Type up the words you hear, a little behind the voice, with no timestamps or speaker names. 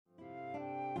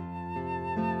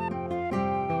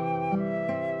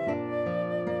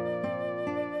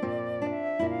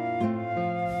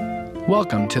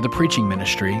Welcome to the preaching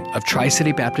ministry of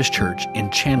Tri-City Baptist Church in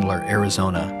Chandler,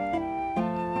 Arizona.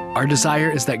 Our desire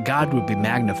is that God would be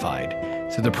magnified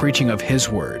through the preaching of His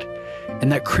Word, and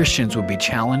that Christians would be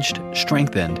challenged,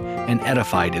 strengthened, and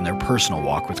edified in their personal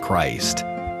walk with Christ.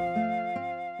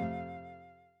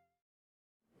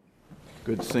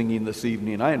 Good singing this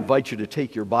evening. I invite you to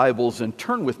take your Bibles and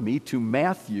turn with me to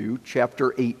Matthew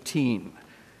chapter 18.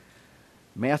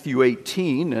 Matthew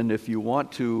 18, and if you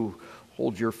want to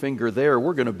hold your finger there,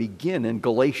 we're going to begin in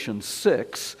Galatians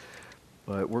 6,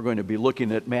 but we're going to be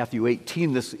looking at Matthew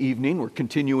 18 this evening. We're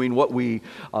continuing what we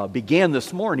began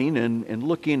this morning and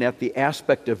looking at the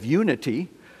aspect of unity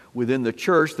within the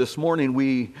church. This morning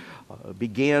we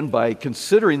began by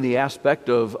considering the aspect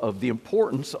of the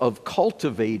importance of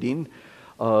cultivating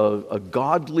a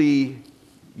godly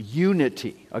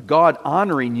unity, a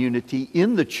God-honoring unity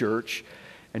in the church,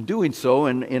 and doing so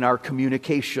in our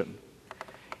communication.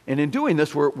 And in doing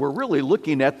this, we're really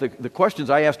looking at the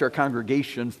questions I asked our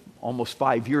congregation almost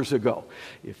 5 years ago.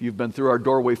 If you've been through our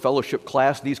Doorway Fellowship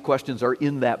class, these questions are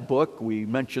in that book. We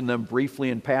mentioned them briefly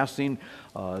in passing.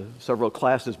 Several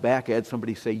classes back, I had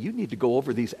somebody say, you need to go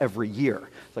over these every year.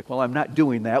 It's like, well, I'm not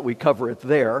doing that. We cover it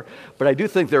there. But I do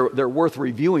think they're worth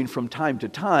reviewing from time to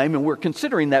time. And we're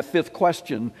considering that fifth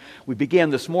question we began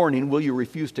this morning: will you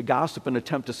refuse to gossip and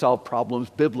attempt to solve problems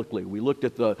biblically? We looked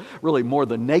at the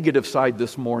negative side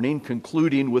this morning,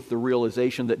 concluding with the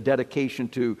realization that dedication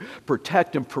to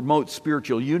protect and promote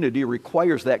spiritual unity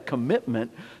requires that commitment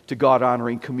to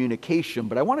God-honoring communication.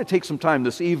 But I want to take some time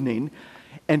this evening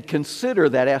and consider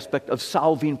that aspect of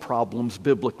solving problems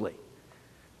biblically.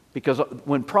 Because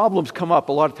when problems come up,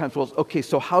 a lot of times, well, okay,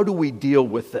 so how do we deal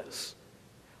with this?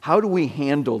 How do we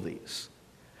handle these?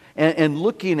 And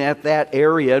looking at that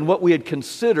area, and what we had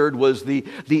considered was the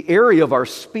area of our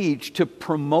speech to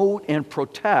promote and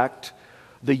protect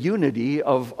the unity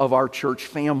of our church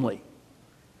family.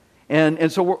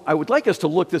 And so I would like us to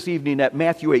look this evening at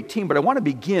Matthew 18, but I want to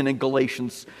begin in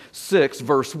Galatians 6,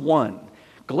 verse 1.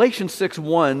 Galatians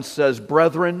 6:1 says,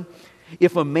 "Brethren,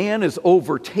 if a man is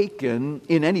overtaken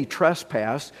in any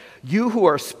trespass, you who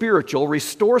are spiritual,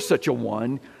 restore such a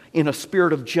one in a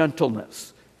spirit of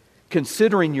gentleness,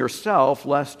 considering yourself,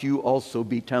 lest you also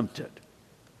be tempted."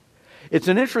 It's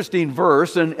an interesting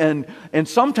verse, and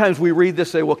sometimes we read this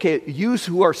and say, well, okay, you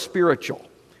who are spiritual.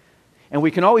 And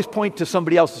we can always point to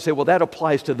somebody else and say, well, that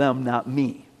applies to them, not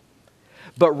me.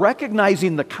 But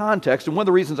recognizing the context, and one of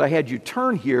the reasons I had you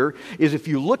turn here is if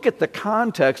you look at the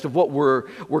context of what we're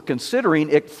considering,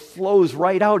 it flows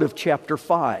right out of chapter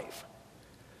 5.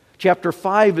 Chapter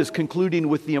 5 is concluding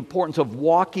with the importance of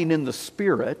walking in the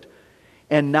Spirit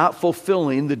and not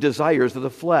fulfilling the desires of the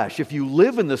flesh. If you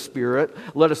live in the Spirit,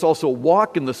 let us also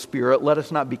walk in the Spirit. Let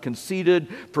us not be conceited,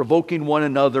 provoking one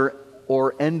another,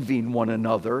 or envying one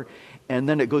another. And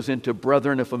then it goes into,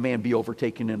 brethren, if a man be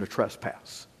overtaken in a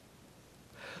trespass.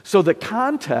 So the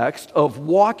context of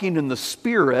walking in the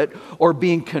Spirit or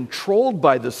being controlled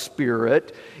by the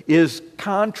Spirit is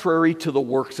contrary to the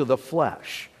works of the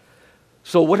flesh.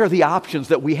 So what are the options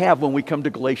that we have when we come to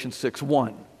Galatians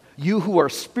 6:1? You who are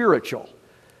spiritual.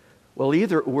 Well,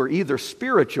 we're either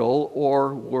spiritual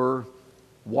or we're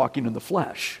walking in the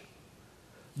flesh.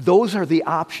 Those are the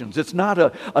options. It's not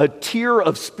a tier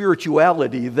of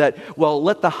spirituality that, well,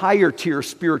 let the higher tier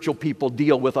spiritual people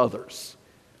deal with others.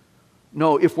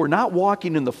 No, if we're not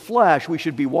walking in the flesh, we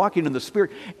should be walking in the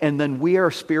Spirit, and then we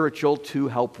are spiritual to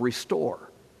help restore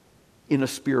in a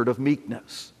spirit of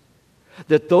meekness.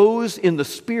 That those in the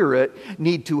Spirit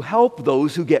need to help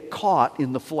those who get caught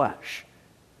in the flesh.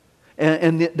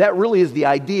 And that really is the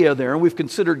idea there, and we've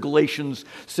considered Galatians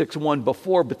 6:1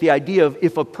 before, but the idea of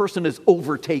if a person is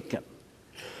overtaken,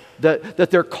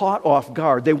 that they're caught off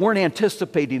guard. They weren't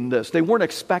anticipating this. They weren't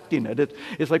expecting it.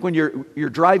 It's like when you're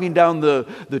driving down the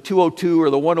 202 or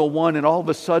the 101 and all of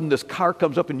a sudden this car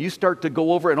comes up and you start to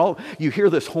go over and you hear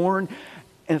this horn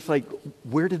and it's like,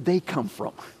 where did they come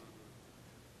from?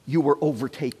 You were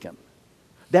overtaken.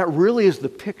 That really is the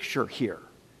picture here.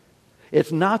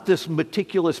 It's not this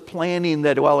meticulous planning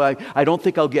that, well, I don't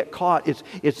think I'll get caught.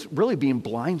 It's really being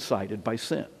blindsided by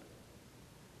sin.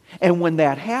 And when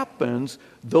that happens,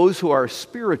 those who are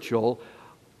spiritual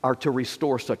are to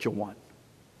restore such a one.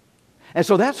 And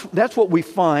so that's what we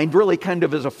find really kind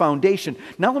of as a foundation.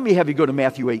 Now let me have you go to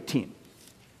Matthew 18.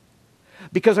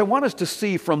 Because I want us to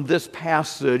see from this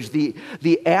passage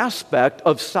the aspect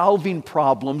of solving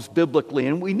problems biblically.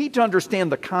 And we need to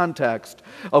understand the context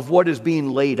of what is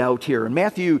being laid out here. In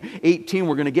Matthew 18,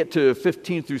 we're going to get to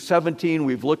 15 through 17.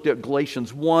 We've looked at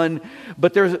Galatians 1.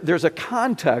 But there's a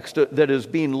context that is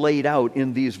being laid out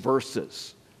in these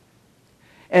verses.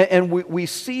 And we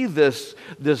see this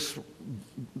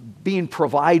being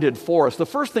provided for us. The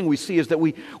first thing we see is that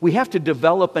we have to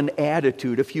develop an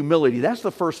attitude of humility. That's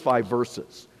the first 5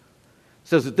 verses. It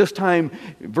says at this time,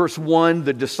 verse 1,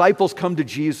 the disciples come to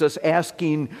Jesus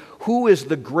asking, who is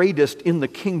the greatest in the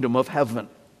kingdom of heaven?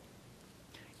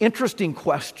 Interesting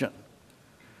question.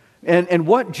 And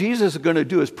what Jesus is going to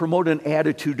do is promote an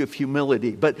attitude of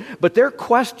humility. But their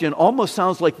question almost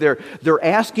sounds like they're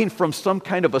asking from some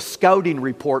kind of a scouting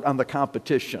report on the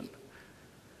competition.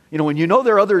 You know, when you know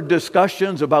there are other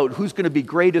discussions about who's going to be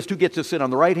greatest, who gets to sit on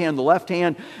the right hand, the left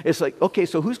hand, it's like, okay,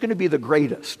 so who's going to be the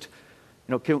greatest?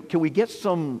 You know, can we get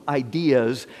some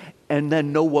ideas and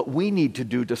then know what we need to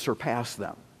do to surpass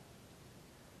them?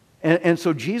 And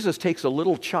so Jesus takes a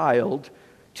little child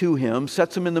to him,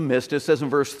 sets him in the midst. It says in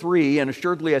verse 3, and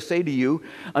assuredly I say to you,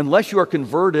 unless you are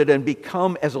converted and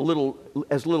become as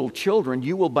little children,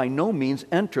 you will by no means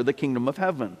enter the kingdom of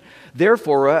heaven.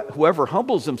 Therefore, whoever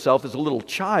humbles himself as a little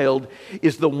child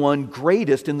is the one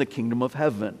greatest in the kingdom of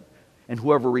heaven. And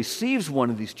whoever receives one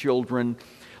of these children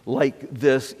like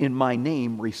this in my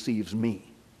name receives me.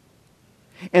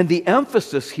 And the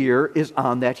emphasis here is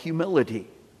on that humility.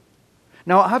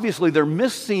 Now, obviously, they're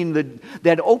missing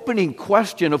that opening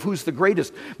question of who's the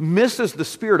greatest, misses the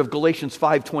spirit of Galatians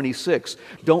 5:26.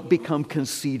 Don't become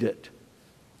conceited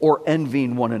or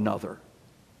envying one another.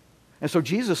 And so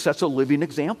Jesus sets a living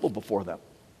example before them.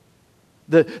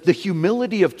 The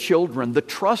humility of children, the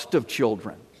trust of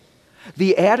children,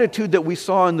 the attitude that we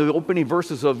saw in the opening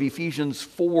verses of Ephesians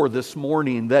 4 this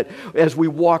morning, that as we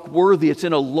walk worthy, it's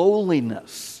in a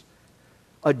lowliness,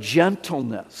 a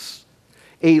gentleness,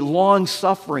 a long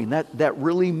suffering. That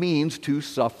really means to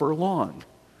suffer long,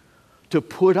 to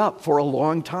put up for a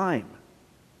long time,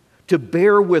 to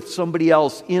bear with somebody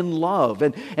else in love,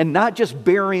 and not just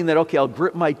bearing that, okay, I'll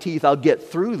grit my teeth, I'll get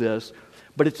through this,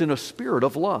 but it's in a spirit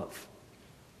of love.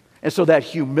 And so that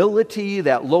humility,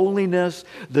 that lowliness,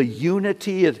 the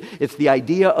unity, it's the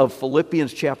idea of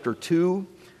Philippians chapter 2.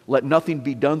 Let nothing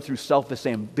be done through selfish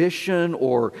ambition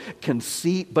or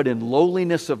conceit, but in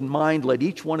lowliness of mind, let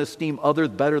each one esteem others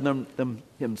better than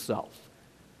himself.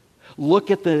 Look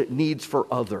at the needs for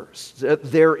others,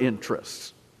 their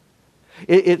interests.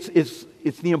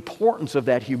 It's the importance of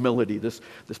that humility. This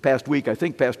past week, I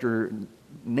think Pastor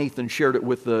Nathan shared it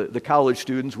with the college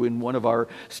students in one of our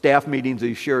staff meetings.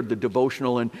 He shared the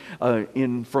devotional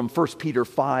from 1 Peter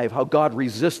 5, how God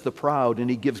resists the proud and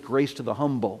he gives grace to the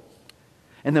humble.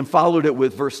 And then followed it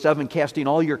with verse 7, casting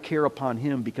all your care upon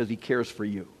him because he cares for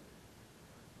you.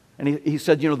 And he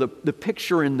said, you know, the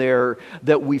picture in there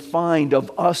that we find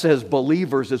of us as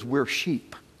believers is we're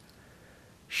sheep.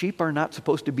 Sheep are not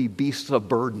supposed to be beasts of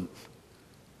burden.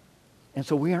 And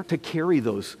so we aren't to carry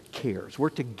those cares.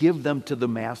 We're to give them to the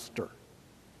master,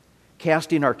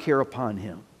 casting our care upon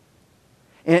him.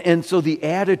 And so the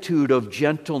attitude of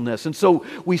gentleness. And so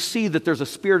we see that there's a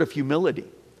spirit of humility.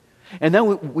 And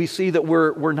then we see that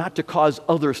we're not to cause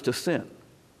others to sin.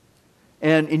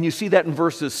 And you see that in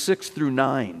verses 6 through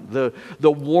 9.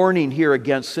 The warning here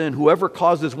against sin. Whoever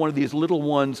causes one of these little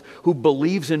ones who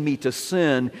believes in me to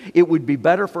sin, it would be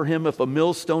better for him if a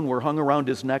millstone were hung around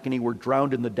his neck and he were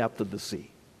drowned in the depth of the sea.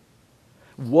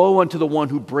 Woe unto the one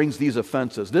who brings these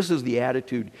offenses. This is the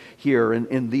attitude here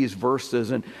in these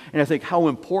verses. And I think how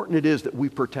important it is that we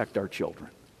protect our children.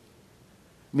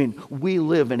 I mean, we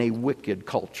live in a wicked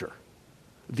culture.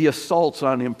 The assaults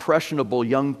on impressionable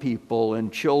young people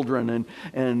and children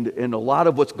and a lot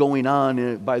of what's going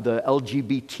on by the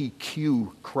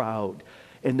LGBTQ crowd.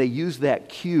 And they use that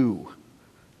Q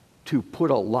to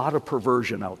put a lot of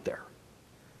perversion out there.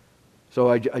 So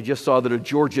I just saw that a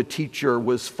Georgia teacher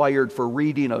was fired for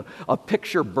reading a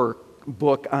picture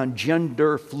book on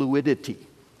gender fluidity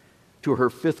to her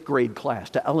 5th grade class,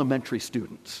 to elementary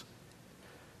students.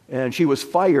 And she was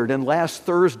fired, and last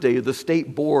Thursday, the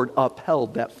state board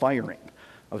upheld that firing.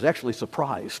 I was actually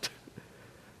surprised.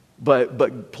 But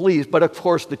of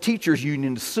course, the teachers'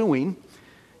 union is suing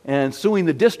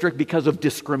the district because of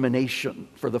discrimination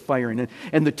for the firing.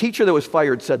 And the teacher that was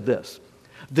fired said this: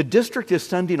 the district is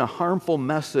sending a harmful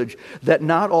message that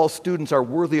not all students are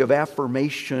worthy of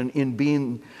affirmation in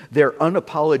being their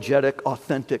unapologetic,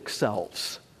 authentic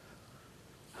selves.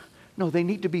 No, they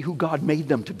need to be who God made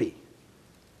them to be.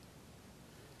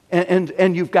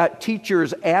 And you've got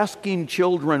teachers asking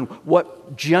children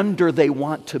what gender they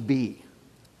want to be.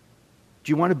 Do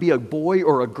you want to be a boy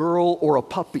or a girl or a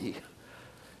puppy?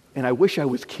 And I wish I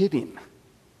was kidding.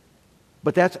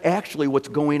 But that's actually what's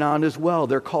going on as well.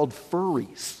 They're called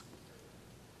furries.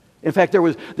 In fact, there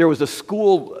was a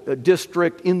school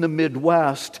district in the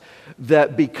Midwest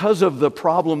that because of the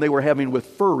problem they were having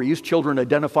with furries, children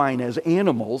identifying as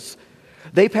animals,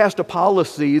 they passed a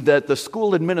policy that the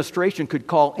school administration could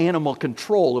call animal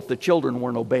control if the children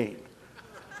weren't obeying.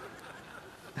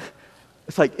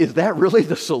 It's like, is that really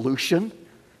the solution?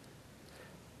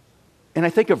 And I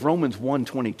think of Romans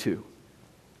 1:22.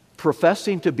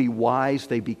 Professing to be wise,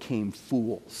 they became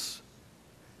fools.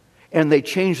 And they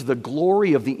changed the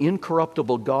glory of the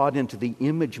incorruptible God into the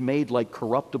image made like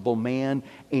corruptible man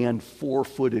and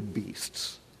four-footed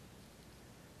beasts.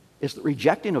 It's the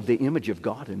rejecting of the image of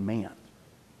God in man.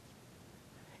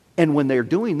 And when they're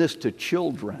doing this to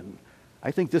children,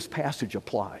 I think this passage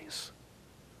applies.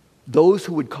 Those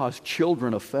who would cause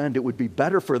children offend, it would be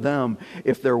better for them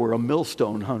if there were a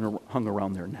millstone hung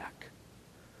around their neck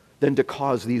than to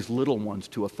cause these little ones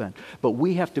to offend. But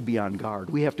we have to be on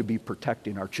guard. We have to be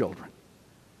protecting our children.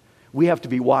 We have to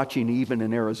be watching even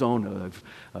in Arizona.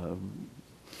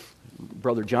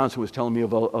 Brother Johnson was telling me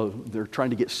of they're trying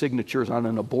to get signatures on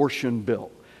an abortion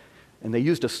bill. And they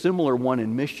used a similar one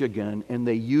in Michigan, and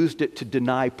they used it to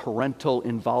deny parental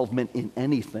involvement in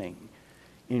anything,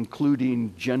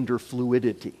 including gender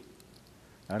fluidity.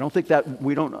 We don't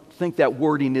think that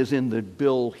wording is in the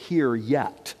bill here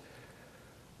yet,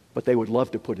 but they would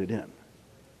love to put it in.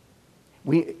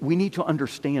 We need to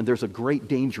understand there's a great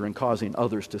danger in causing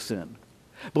others to sin.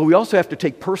 But we also have to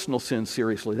take personal sin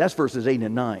seriously. That's verses 8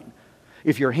 and 9.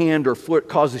 If your hand or foot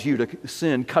causes you to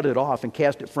sin, cut it off and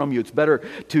cast it from you. It's better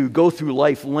to go through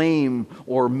life lame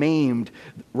or maimed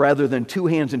rather than 2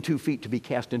 hands and 2 feet to be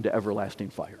cast into everlasting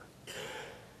fire.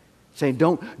 Saying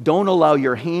don't allow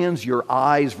your hands, your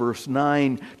eyes, verse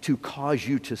 9, to cause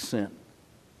you to sin.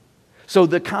 So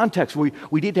the context, we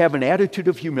need to have an attitude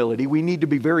of humility. We need to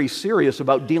be very serious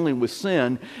about dealing with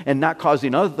sin and not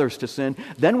causing others to sin.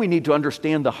 Then we need to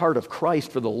understand the heart of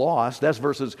Christ for the lost. That's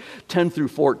verses 10 through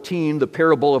 14, the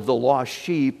parable of the lost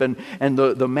sheep and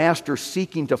the master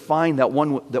seeking to find that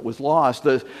one that was lost.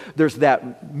 There's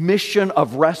that mission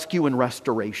of rescue and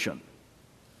restoration.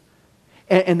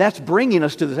 And that's bringing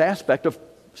us to this aspect of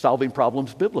solving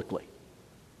problems biblically.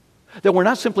 That we're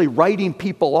not simply writing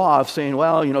people off saying,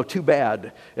 well, too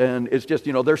bad. And it's just,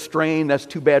 they're straying, that's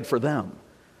too bad for them.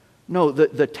 No,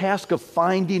 the task of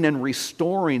finding and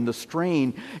restoring the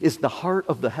straying is the heart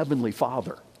of the Heavenly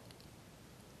Father.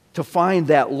 To find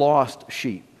that lost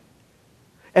sheep.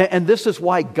 And this is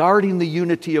why guarding the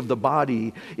unity of the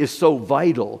body is so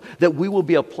vital. That we will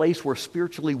be a place where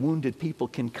spiritually wounded people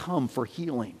can come for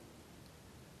healing.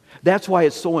 That's why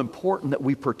it's so important that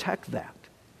we protect that.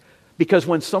 Because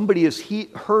when somebody is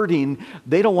hurting,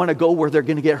 they don't want to go where they're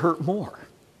going to get hurt more.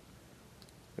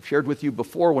 I've shared with you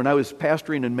before when I was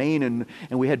pastoring in Maine and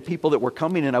we had people that were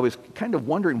coming and I was kind of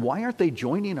wondering, why aren't they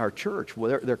joining our church?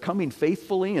 Well, they're coming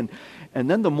faithfully and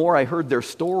then the more I heard their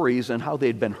stories and how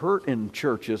they'd been hurt in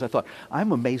churches, I thought,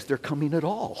 I'm amazed they're coming at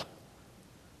all.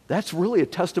 That's really a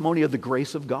testimony of the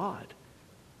grace of God.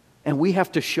 And we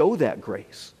have to show that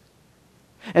grace.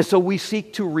 And so we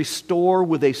seek to restore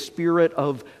with a spirit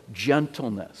of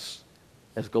gentleness,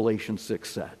 as Galatians 6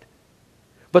 said.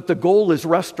 But the goal is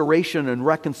restoration and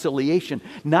reconciliation,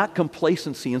 not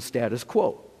complacency and status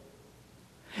quo.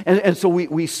 And so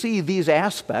we see these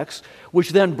aspects,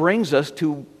 which then brings us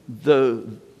to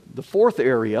the fourth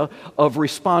area of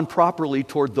respond properly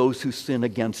toward those who sin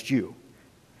against you.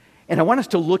 And I want us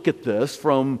to look at this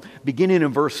from beginning in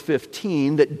verse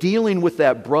 15, that dealing with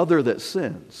that brother that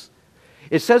sins.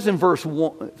 It says in verse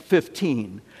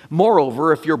 15,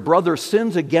 moreover, if your brother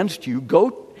sins against you,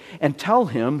 go and tell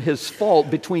him his fault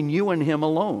between you and him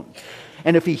alone.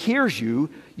 And if he hears you,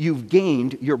 you've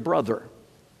gained your brother.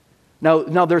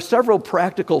 Now there's several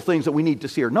practical things that we need to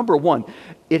see here. Number one,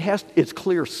 it's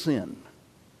clear sin.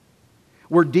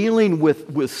 We're dealing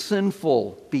with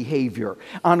sinful behavior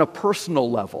on a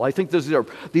personal level. I think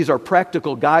these are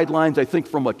practical guidelines. I think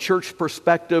from a church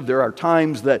perspective, there are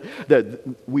times that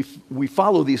we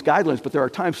follow these guidelines, but there are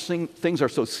times things are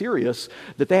so serious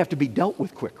that they have to be dealt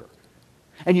with quicker.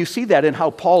 And you see that in how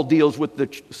Paul deals with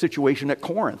the situation at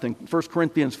Corinth. In 1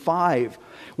 Corinthians 5,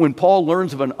 when Paul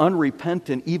learns of an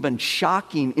unrepentant, even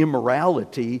shocking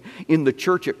immorality in the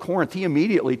church at Corinth, he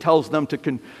immediately tells them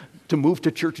to move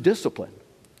to church discipline.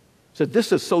 So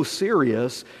this is so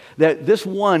serious that this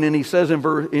one, and he says in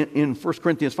 1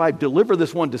 Corinthians 5, deliver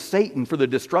this one to Satan for the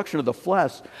destruction of the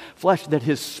flesh that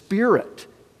his spirit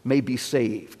may be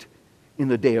saved in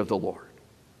the day of the Lord.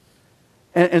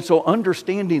 And so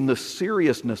understanding the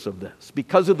seriousness of this,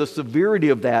 because of the severity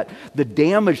of that, the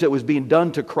damage that was being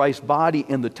done to Christ's body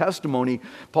and the testimony,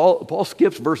 Paul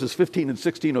skips verses 15 and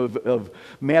 16 of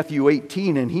Matthew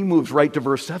 18, and he moves right to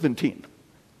verse 17. In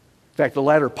fact, the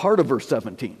latter part of verse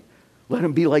 17. Let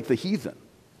him be like the heathen.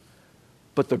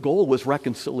 But the goal was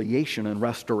reconciliation and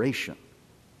restoration.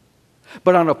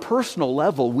 But on a personal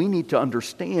level, we need to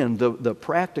understand the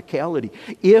practicality.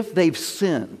 If they've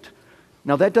sinned,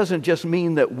 now that doesn't just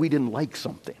mean that we didn't like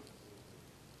something.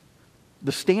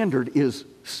 The standard is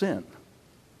sin.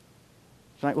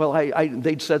 It's like, well,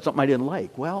 they'd said something I didn't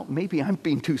like. Well, maybe I'm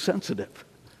being too sensitive.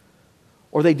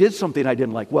 Or they did something I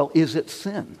didn't like. Well, is it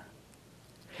sin?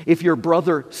 If your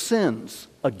brother sins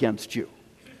against you,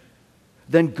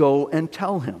 then go and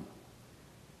tell him.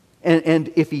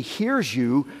 And if he hears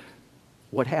you,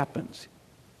 what happens?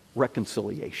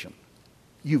 Reconciliation.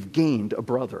 You've gained a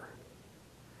brother.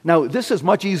 Now, this is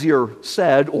much easier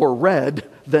said or read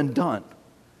than done.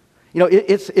 You know,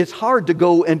 it's hard to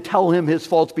go and tell him his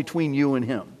faults between you and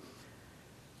him.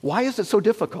 Why is it so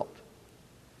difficult?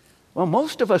 Well,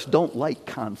 most of us don't like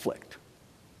conflict.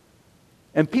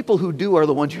 And people who do are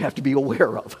the ones you have to be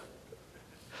aware of.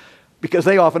 Because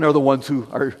they often are the ones who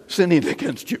are sinning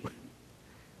against you.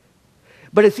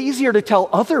 But it's easier to tell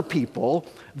other people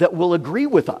that will agree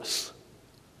with us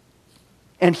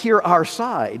and hear our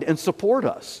side and support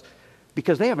us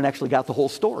because they haven't actually got the whole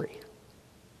story,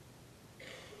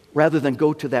 rather than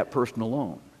go to that person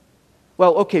alone.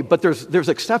 Well, okay, but there's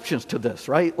exceptions to this,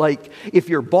 right? Like if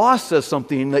your boss says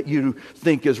something that you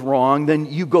think is wrong,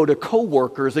 then you go to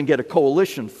coworkers and get a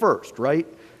coalition first, right?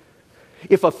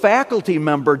 If a faculty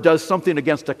member does something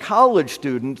against a college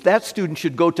student, that student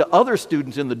should go to other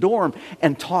students in the dorm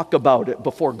and talk about it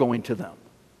before going to them.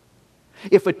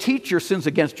 If a teacher sins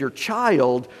against your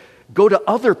child, go to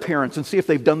other parents and see if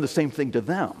they've done the same thing to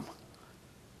them.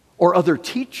 Or other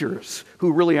teachers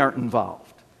who really aren't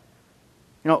involved.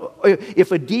 You know,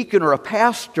 if a deacon or a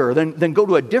pastor, then go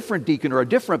to a different deacon or a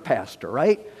different pastor,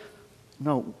 right?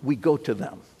 No, we go to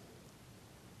them.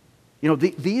 You know,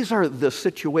 these are the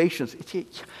situations.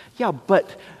 Yeah,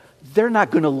 but they're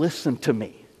not going to listen to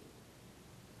me.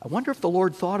 I wonder if the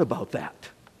Lord thought about that.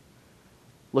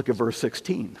 Look at verse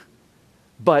 16.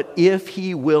 But if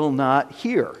he will not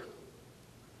hear.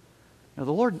 Now,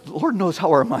 the Lord knows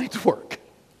how our minds work.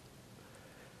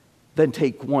 Then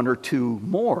take one or two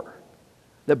more,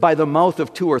 that by the mouth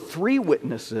of 2 or 3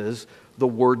 witnesses the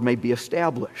word may be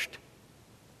established.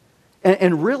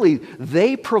 And really,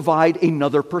 they provide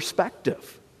another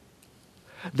perspective.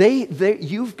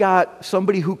 You've got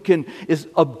somebody who is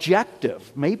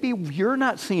objective. Maybe you're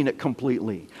not seeing it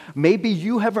completely. Maybe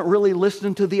you haven't really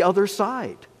listened to the other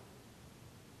side.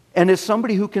 And it's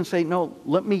somebody who can say, no,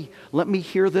 let me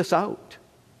hear this out.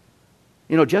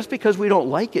 You know, just because we don't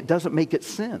like it doesn't make it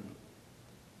sin.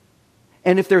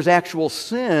 And if there's actual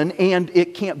sin and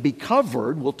it can't be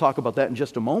covered, we'll talk about that in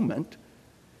just a moment,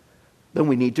 then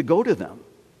we need to go to them.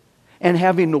 And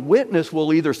having the witness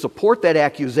will either support that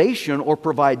accusation or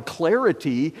provide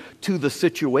clarity to the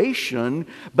situation,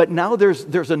 but now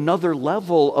there's another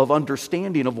level of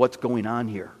understanding of what's going on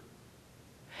here.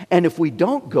 And if we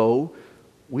don't go,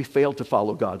 we fail to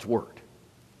follow God's word.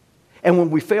 And when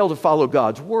we fail to follow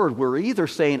God's word, we're either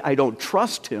saying, I don't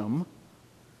trust him,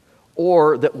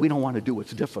 or that we don't want to do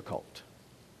what's difficult.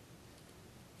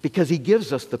 Because he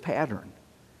gives us the pattern.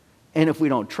 And if we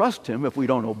don't trust him, if we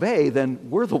don't obey, then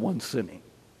we're the ones sinning.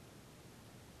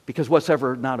 Because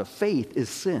whatsoever not of faith is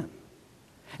sin.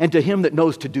 And to him that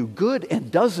knows to do good and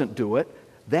doesn't do it,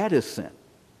 that is sin.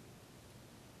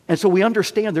 And so we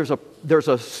understand there's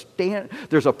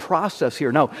a process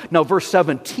here. Now verse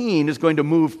 17 is going to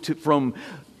move from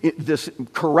this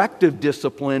corrective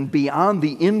discipline beyond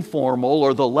the informal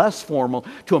or the less formal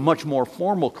to a much more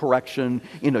formal correction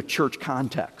in a church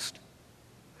context.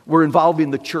 We're involving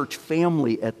the church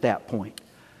family at that point.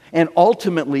 And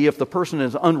ultimately, if the person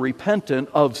is unrepentant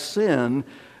of sin,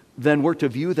 then we're to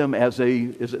view them as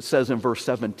it says in verse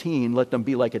 17, let them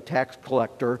be like a tax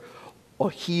collector, a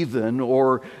heathen,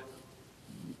 or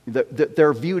that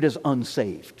they're viewed as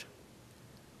unsaved.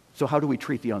 So how do we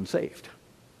treat the unsaved?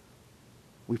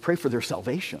 We pray for their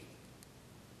salvation.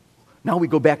 Now we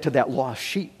go back to that lost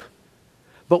sheep.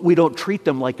 But we don't treat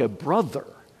them like a brother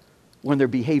when they're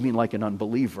behaving like an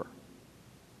unbeliever.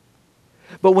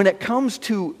 But when it comes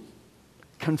to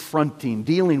confronting,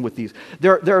 dealing with these,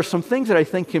 there are some things that I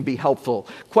think can be helpful.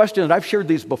 Questions, I've shared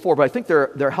these before, but I think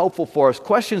they're helpful for us.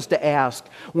 Questions to ask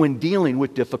when dealing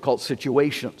with difficult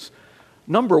situations.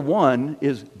 Number one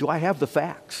is, do I have the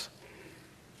facts?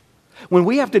 When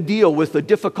we have to deal with a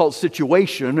difficult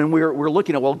situation and we're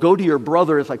looking at, well, go to your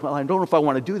brother, it's like, well, I don't know if I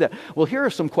want to do that. Well, here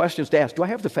are some questions to ask. Do I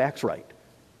have the facts right?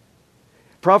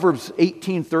 Proverbs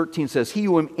 18:13 says, he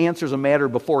who answers a matter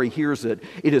before he hears it,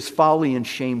 it is folly and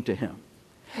shame to him.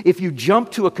 If you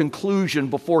jump to a conclusion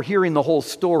before hearing the whole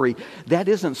story, that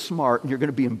isn't smart and you're going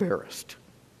to be embarrassed.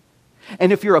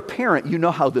 And if you're a parent, you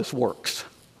know how this works.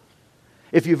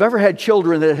 If you've ever had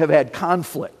children that have had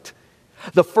conflict,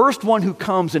 the first one who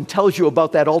comes and tells you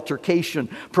about that altercation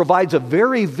provides a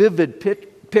very vivid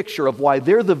picture of why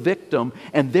they're the victim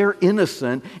and they're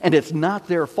innocent and it's not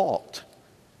their fault.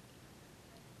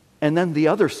 And then the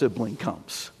other sibling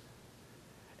comes.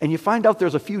 And you find out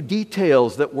there's a few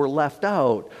details that were left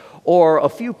out or a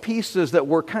few pieces that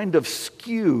were kind of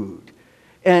skewed.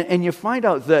 And you find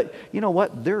out that, you know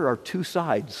what, there are two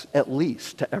sides at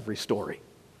least to every story.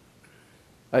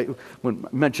 I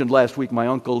mentioned last week my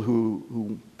uncle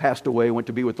who passed away, went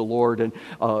to be with the Lord, and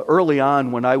early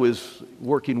on when I was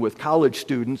working with college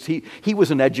students, he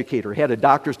was an educator. He had a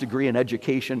doctor's degree in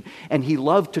education, and he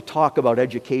loved to talk about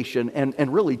education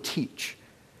and really teach.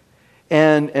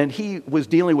 And he was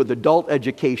dealing with adult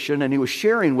education, and he was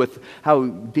sharing with how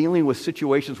dealing with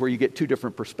situations where you get two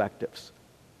different perspectives.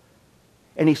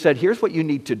 And he said, here's what you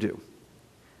need to do.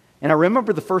 And I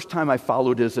remember the first time I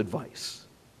followed his advice.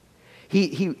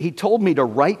 He told me to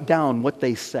write down what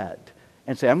they said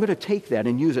and say, I'm going to take that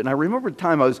and use it. And I remember the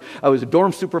time I was a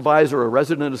dorm supervisor, a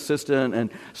resident assistant, and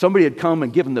somebody had come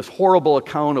and given this horrible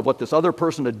account of what this other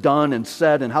person had done and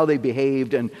said and how they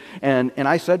behaved. And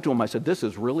I said to him, I said, this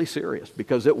is really serious,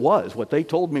 because it was. What they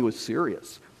told me was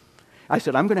serious. I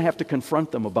said, I'm going to have to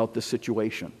confront them about this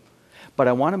situation, but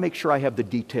I want to make sure I have the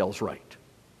details right.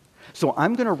 So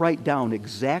I'm going to write down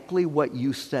exactly what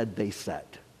you said they said.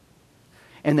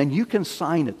 And then you can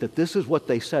sign it that this is what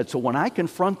they said. So when I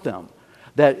confront them,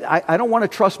 that I don't want to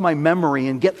trust my memory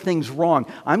and get things wrong.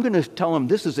 I'm going to tell them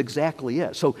this is exactly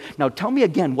it. So now tell me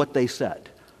again what they said.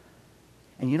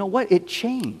 And you know what? It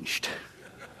changed.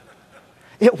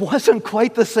 It wasn't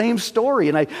quite the same story.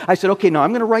 And I said, okay, now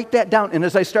I'm going to write that down. And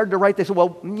as I started to write, they said,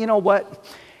 well, you know what?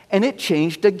 And it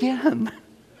changed again.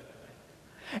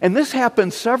 And this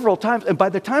happened several times. And by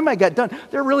the time I got done,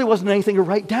 there really wasn't anything to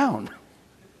write down.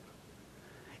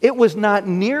 It was not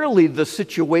nearly the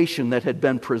situation that had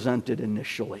been presented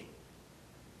initially.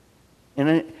 And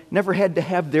I never had to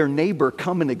have their neighbor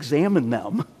come and examine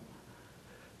them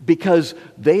because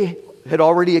they had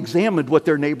already examined what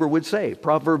their neighbor would say.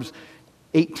 Proverbs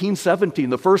 18:17,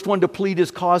 the first one to plead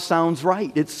his cause sounds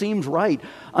right. It seems right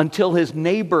until his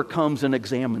neighbor comes and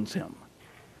examines him.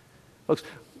 Folks,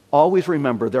 always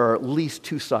remember there are at least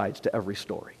two sides to every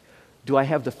story. Do I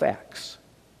have the facts?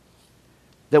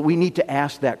 That we need to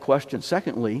ask that question.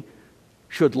 Secondly,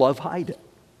 should love hide it?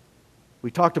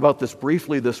 We talked about this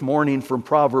briefly this morning from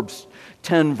Proverbs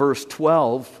 10, verse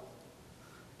 12.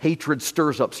 Hatred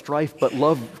stirs up strife, but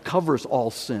love covers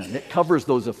all sin. It covers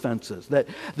those offenses.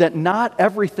 That not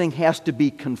everything has to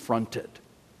be confronted.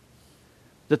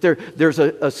 That there's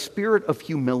a spirit of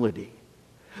humility.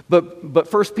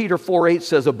 But 1 Peter 4:8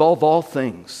 says, above all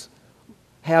things,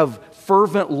 have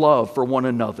fervent love for one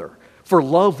another. For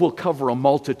love will cover a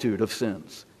multitude of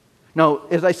sins. Now,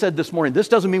 as I said this morning, this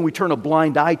doesn't mean we turn a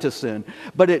blind eye to sin,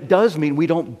 but it does mean we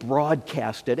don't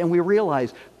broadcast it, and we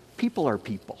realize people are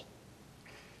people.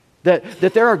 That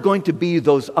there are going to be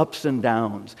those ups and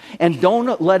downs. And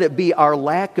don't let it be our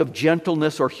lack of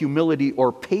gentleness or humility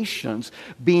or patience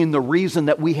being the reason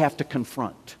that we have to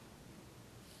confront.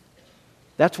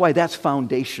 That's why that's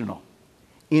foundational.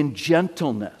 In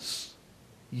gentleness,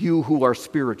 you who are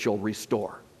spiritual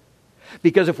restore.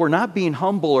 Because if we're not being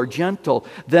humble or gentle,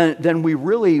 then we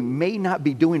really may not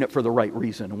be doing it for the right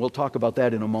reason. And we'll talk about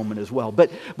that in a moment as well.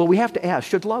 But we have to ask,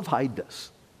 should love hide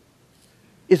this?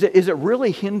 Is it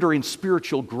really hindering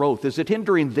spiritual growth? Is it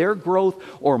hindering their growth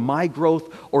or my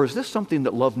growth? Or is this something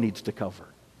that love needs to cover?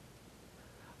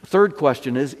 The third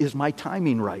question is my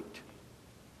timing right?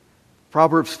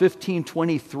 Proverbs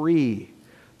 15:23.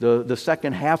 The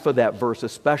second half of that verse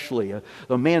especially.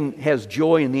 A man has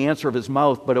joy in the answer of his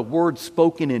mouth, but a word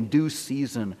spoken in due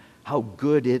season, how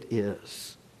good it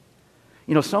is.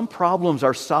 You know, some problems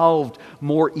are solved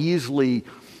more easily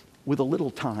with a little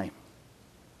time.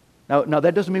 Now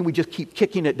that doesn't mean we just keep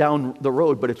kicking it down the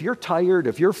road, but if you're tired,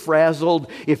 if you're frazzled,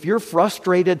 if you're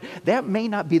frustrated, that may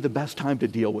not be the best time to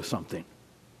deal with something.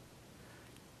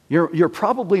 You're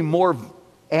probably more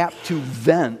apt to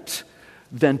vent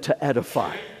than to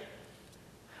edify.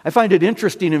 I find it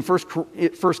interesting in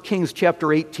 1 Kings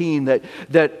chapter 18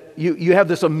 that you have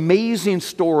this amazing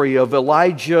story of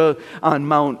Elijah on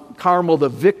Mount Carmel, the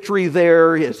victory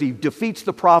there as he defeats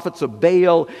the prophets of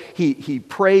Baal. He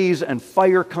prays and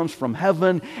fire comes from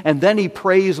heaven, and then he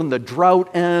prays and the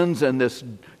drought ends and this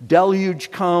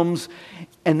deluge comes.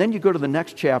 And then you go to the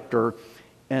next chapter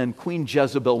and Queen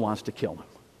Jezebel wants to kill him.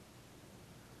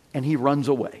 And he runs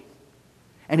away.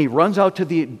 And he runs out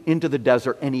into the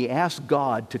desert and he asks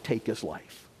God to take his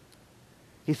life.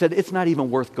 He said, it's not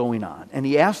even worth going on. And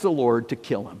he asked the Lord to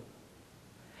kill him.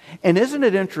 And isn't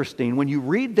it interesting, when you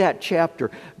read that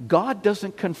chapter, God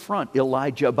doesn't confront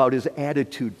Elijah about his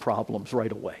attitude problems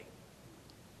right away.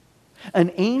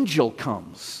 An angel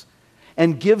comes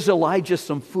and gives Elijah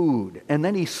some food, and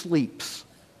then he sleeps.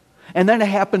 And then it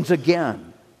happens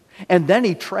again. And then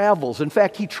he travels. In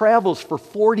fact, he travels for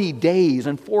 40 days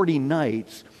and 40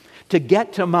 nights to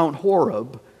get to Mount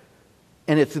Horeb.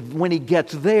 And it's when he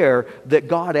gets there that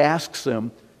God asks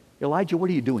him, Elijah, what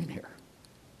are you doing here?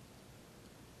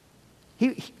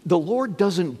 The Lord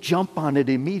doesn't jump on it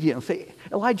immediately and say,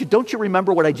 Elijah, don't you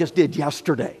remember what I just did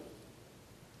yesterday?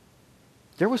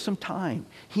 There was some time.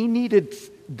 He needed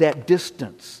that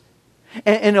distance.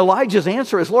 And Elijah's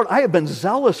answer is, Lord, I have been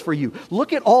zealous for you.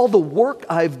 Look at all the work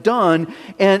I've done,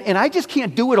 and I just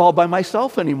can't do it all by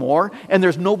myself anymore, and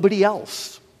there's nobody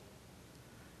else.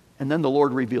 And then the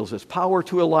Lord reveals his power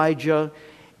to Elijah,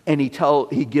 and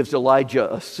he gives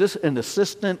Elijah an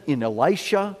assistant in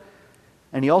Elisha.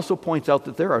 And he also points out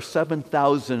that there are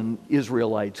 7,000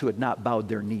 Israelites who had not bowed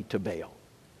their knee to Baal.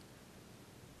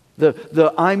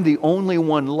 The I'm the only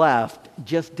one left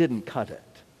just didn't cut it.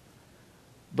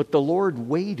 But the Lord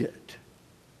waited,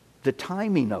 the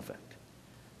timing of it.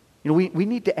 You know, we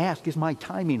need to ask, is my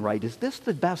timing right? Is this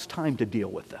the best time to deal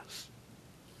with this?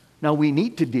 Now, we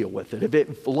need to deal with it.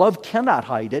 If love cannot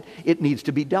hide it, it needs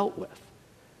to be dealt with.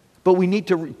 But we need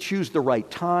to choose the right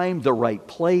time, the right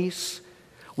place.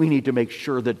 We need to make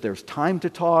sure that there's time to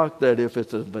talk, that if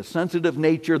it's of a sensitive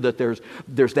nature, that there's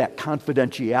that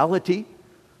confidentiality,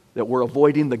 that we're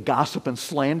avoiding the gossip and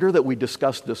slander that we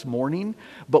discussed this morning,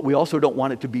 but we also don't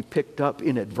want it to be picked up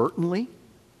inadvertently,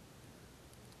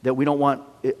 that we don't want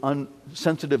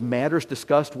sensitive matters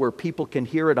discussed where people can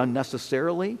hear it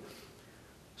unnecessarily.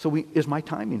 So is my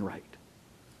timing right?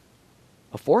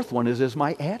 A fourth one is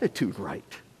my attitude right?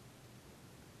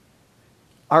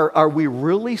 Are we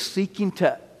really seeking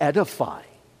to edify,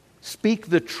 speak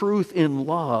the truth in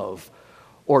love,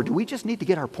 or do we just need to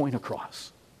get our point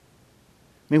across?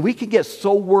 I mean, we can get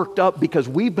so worked up because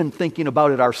we've been thinking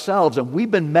about it ourselves and we've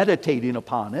been meditating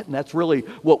upon it, and that's really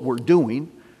what we're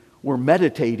doing. We're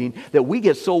meditating, that we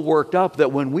get so worked up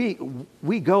that when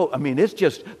we go, I mean, it's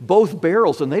just both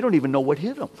barrels and they don't even know what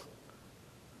hit them.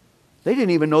 They didn't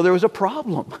even know there was a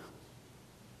problem.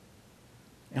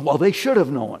 And well, they should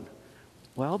have known.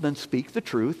 Well, then speak the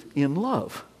truth in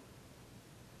love,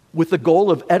 with the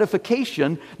goal of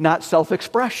edification, not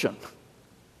self-expression.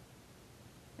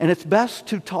 And it's best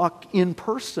to talk in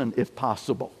person if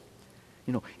possible.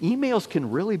 You know, emails can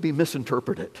really be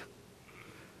misinterpreted.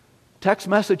 Text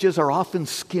messages are often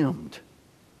skimmed.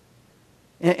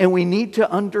 And we need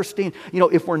to understand, you know,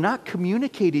 if we're not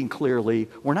communicating clearly,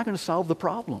 we're not going to solve the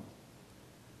problem.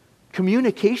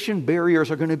 Communication barriers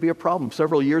are going to be a problem.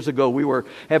 Several years ago, we were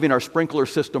having our sprinkler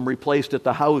system replaced at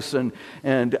the house, and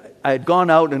I had gone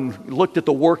out and looked at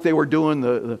the work they were doing,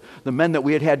 the men that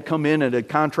we had come in and had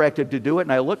contracted to do it,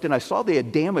 and I looked and I saw they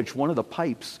had damaged one of the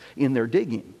pipes in their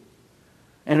digging.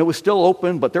 And it was still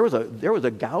open, but there was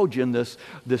a gouge in this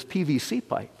PVC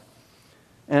pipe.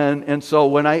 And so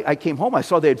when I came home, I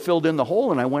saw they had filled in the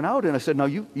hole, and I went out and I said, "No,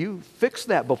 you fixed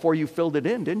that before you filled it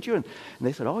in, didn't you?" And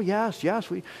they said, "Oh, yes.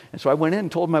 And so I went in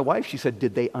and told my wife. She said,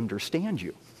 "Did they understand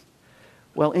you?"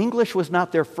 Well, English was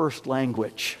not their first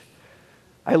language.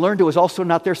 I learned it was also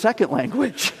not their second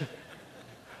language.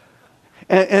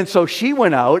 And so she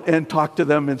went out and talked to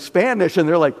them in Spanish, and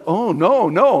they're like, "Oh,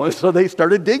 no." And so they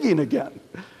started digging again.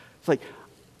 It's like,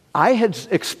 I had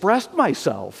expressed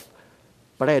myself,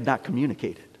 but I had not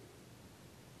communicated.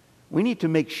 We need to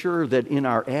make sure that in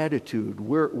our attitude,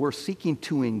 we're seeking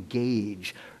to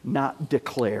engage, not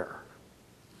declare.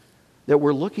 That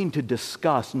we're looking to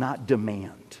discuss, not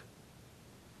demand.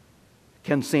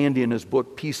 Ken Endean in his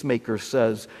book, Peacemaker,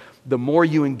 says, the more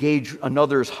you engage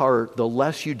another's heart, the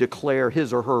less you declare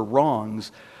his or her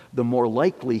wrongs, the more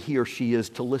likely he or she is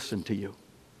to listen to you.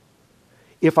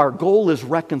 If our goal is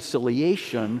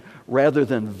reconciliation rather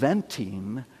than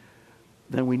venting,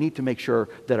 then we need to make sure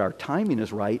that our timing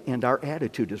is right and our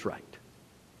attitude is right.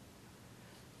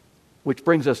 Which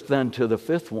brings us then to the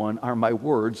fifth one, are my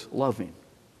words loving?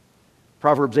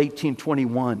 Proverbs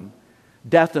 18:21,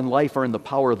 death and life are in the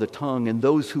power of the tongue, and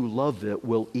those who love it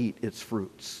will eat its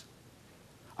fruits.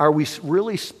 Are we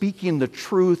really speaking the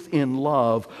truth in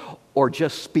love or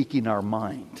just speaking our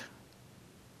mind?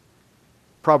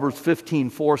 Proverbs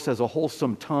 15:4 says, a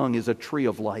wholesome tongue is a tree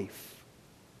of life.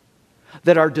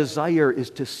 That our desire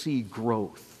is to see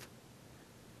growth.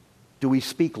 Do we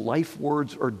speak life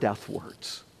words or death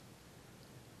words?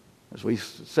 As we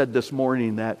said this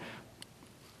morning, that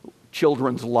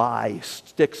children's lies.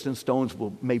 Sticks and stones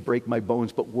may break my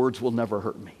bones, but words will never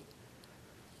hurt me.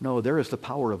 No, there is the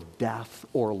power of death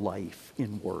or life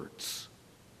in words.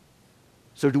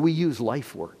 So do we use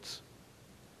life words?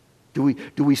 Do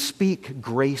we speak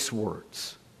grace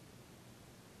words?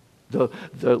 The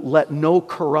let no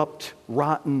corrupt,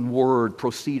 rotten word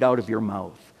proceed out of your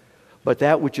mouth, but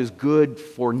that which is good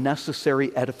for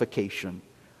necessary edification,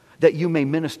 that you may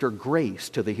minister grace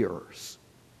to the hearers.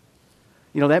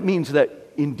 That means that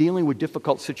in dealing with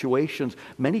difficult situations,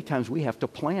 many times we have to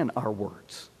plan our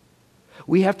words.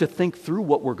 We have to think through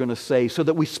what we're going to say so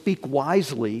that we speak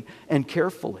wisely and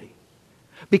carefully,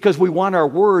 because we want our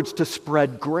words to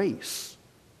spread grace.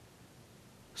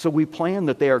 So we plan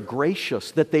that they are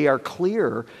gracious, that they are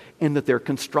clear, and that they're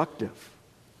constructive.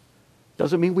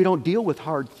 Doesn't mean we don't deal with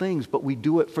hard things, but we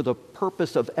do it for the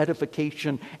purpose of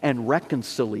edification and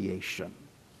reconciliation,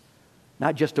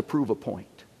 not just to prove a point.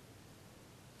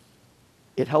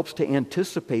 It helps to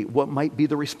anticipate what might be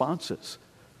the responses.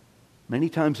 Many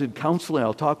times in counseling,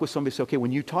 I'll talk with somebody and say, okay,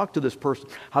 when you talk to this person,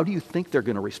 how do you think they're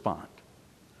going to respond?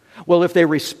 Well, if they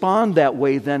respond that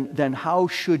way, then how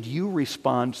should you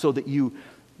respond so that you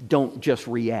don't just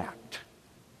react?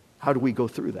 How do we go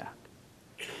through that?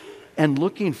 And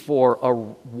looking for a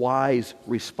wise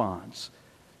response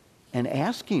and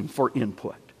asking for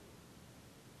input.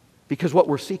 Because what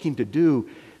we're seeking to do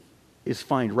is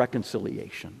find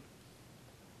reconciliation.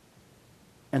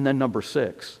 And then number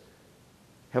 6,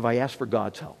 have I asked for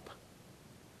God's help?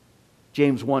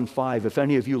 James 1:5, if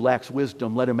any of you lacks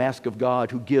wisdom, let him ask of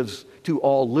God, who gives to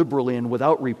all liberally and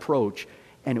without reproach,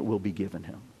 and it will be given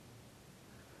him.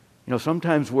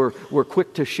 Sometimes we're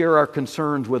quick to share our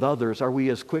concerns with others. Are we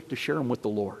as quick to share them with the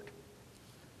Lord?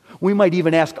 We might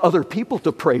even ask other people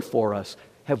to pray for us.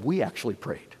 Have we actually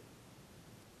prayed?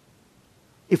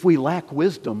 If we lack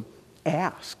wisdom,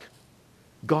 ask.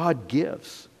 God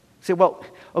gives. Say, well,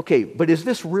 okay, but is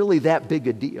this really that big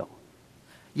a deal?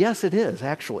 Yes, it is,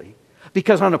 actually.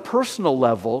 Because on a personal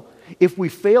level, if we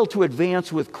fail to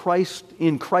advance with Christ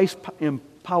in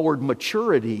Christ-empowered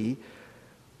maturity,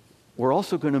 we're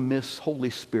also going to miss Holy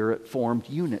Spirit-formed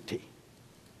unity.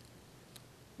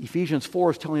 Ephesians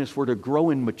 4 is telling us we're to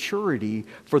grow in maturity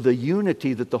for the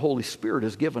unity that the Holy Spirit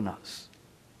has given us.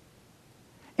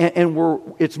 And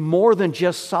it's more than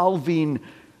just solving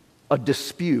a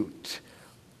dispute.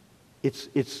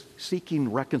 It's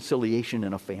seeking reconciliation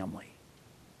in a family.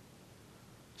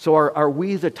 So are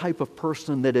we the type of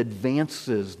person that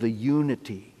advances the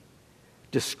unity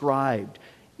described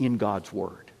in God's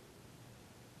Word?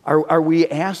 Are we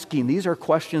asking? These are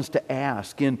questions to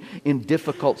ask in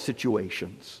difficult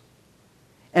situations.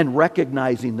 And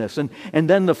recognizing this. And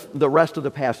then the rest of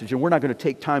the passage, and we're not going to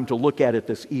take time to look at it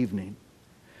this evening,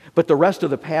 but the rest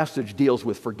of the passage deals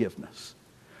with forgiveness.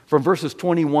 From verses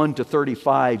 21 to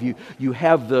 35, you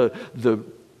have the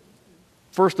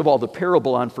first of all, the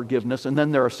parable on forgiveness, and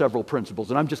then there are several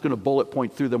principles. And I'm just going to bullet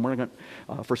point through them. We're not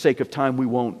going, for sake of time, we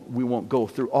won't go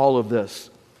through all of this.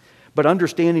 But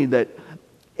understanding that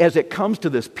as it comes to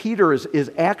this, Peter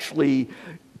is actually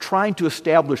trying to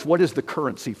establish what is the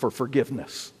currency for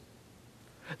forgiveness.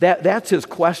 That's his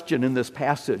question in this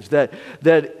passage. That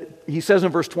he says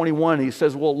in verse 21, he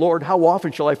says, well, Lord, how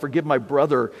often shall I forgive my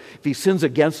brother if he sins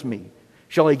against me?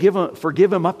 Shall I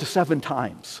forgive him up to 7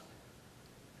 times?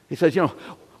 He says,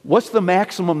 what's the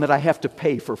maximum that I have to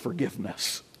pay for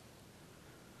forgiveness?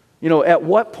 At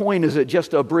what point is it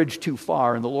just a bridge too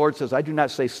far? And the Lord says, I do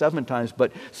not say 7 times,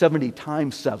 but 70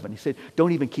 times 7. He said,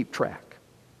 don't even keep track.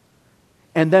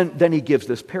 And then he gives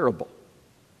this parable.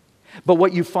 But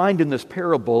what you find in this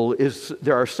parable is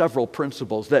there are several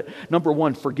principles. That, number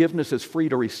 1, forgiveness is free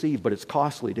to receive, but it's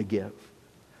costly to give. It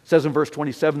says in verse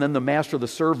 27, then the master of the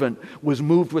servant was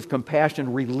moved with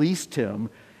compassion, released him,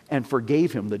 and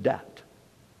forgave him the debt.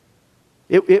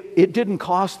 It didn't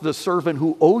cost the servant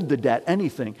who owed the debt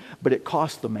anything, but it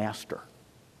cost the master.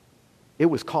 It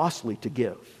was costly to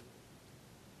give.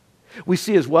 We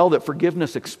see as well that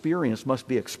forgiveness experience must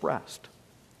be expressed.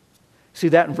 See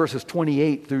that in verses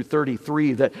 28 through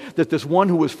 33, that this one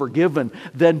who was forgiven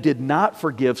then did not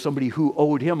forgive somebody who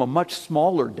owed him a much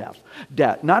smaller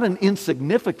debt. Not an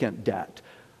insignificant debt,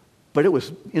 but it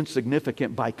was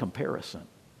insignificant by comparison.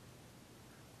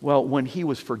 Well, when he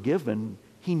was forgiven,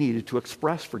 he needed to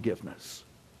express forgiveness.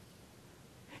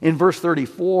 In verse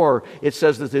 34, it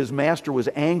says that his master was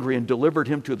angry and delivered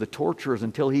him to the torturers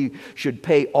until he should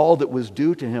pay all that was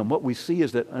due to him. What we see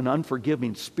is that an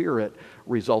unforgiving spirit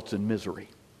results in misery.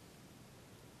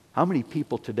 How many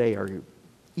people today are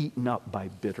eaten up by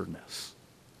bitterness?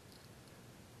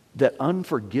 That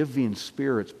unforgiving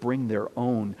spirits bring their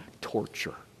own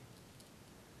torture.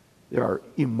 There are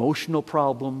emotional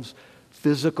problems,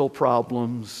 physical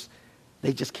problems.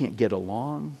 They just can't get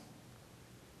along.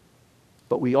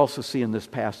 But we also see in this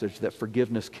passage that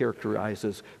forgiveness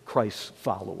characterizes Christ's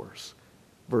followers.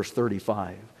 Verse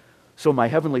 35. So my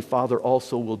heavenly Father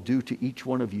also will do to each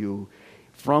one of you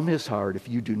from his heart if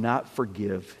you do not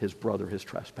forgive his brother his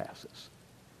trespasses.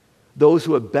 Those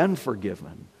who have been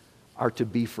forgiven are to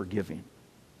be forgiving.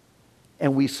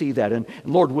 And we see that. And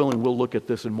Lord willing, we'll look at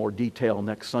this in more detail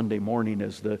next Sunday morning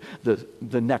as the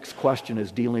next question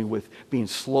is dealing with being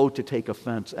slow to take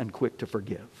offense and quick to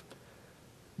forgive.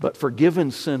 But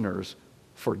forgiven sinners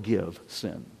forgive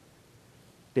sin.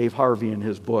 Dave Harvey, in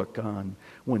his book on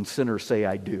When Sinners Say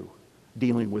I Do,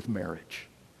 dealing with marriage,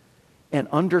 and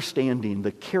understanding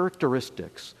the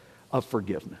characteristics of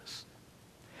forgiveness,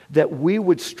 that we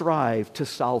would strive to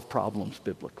solve problems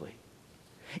biblically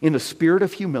in a spirit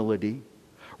of humility,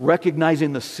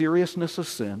 recognizing the seriousness of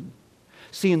sin,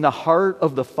 seeing the heart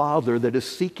of the Father that is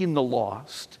seeking the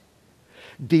lost,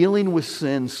 dealing with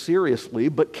sin seriously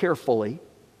but carefully,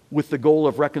 with the goal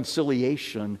of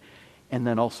reconciliation, and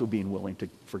then also being willing to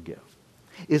forgive.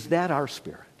 Is that our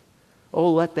spirit?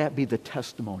 Oh, let that be the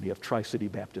testimony of Tri-City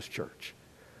Baptist Church,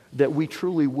 that we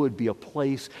truly would be a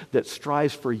place that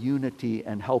strives for unity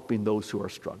and helping those who are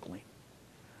struggling,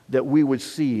 that we would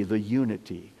see the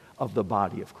unity of the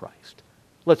body of Christ.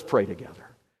 Let's pray together.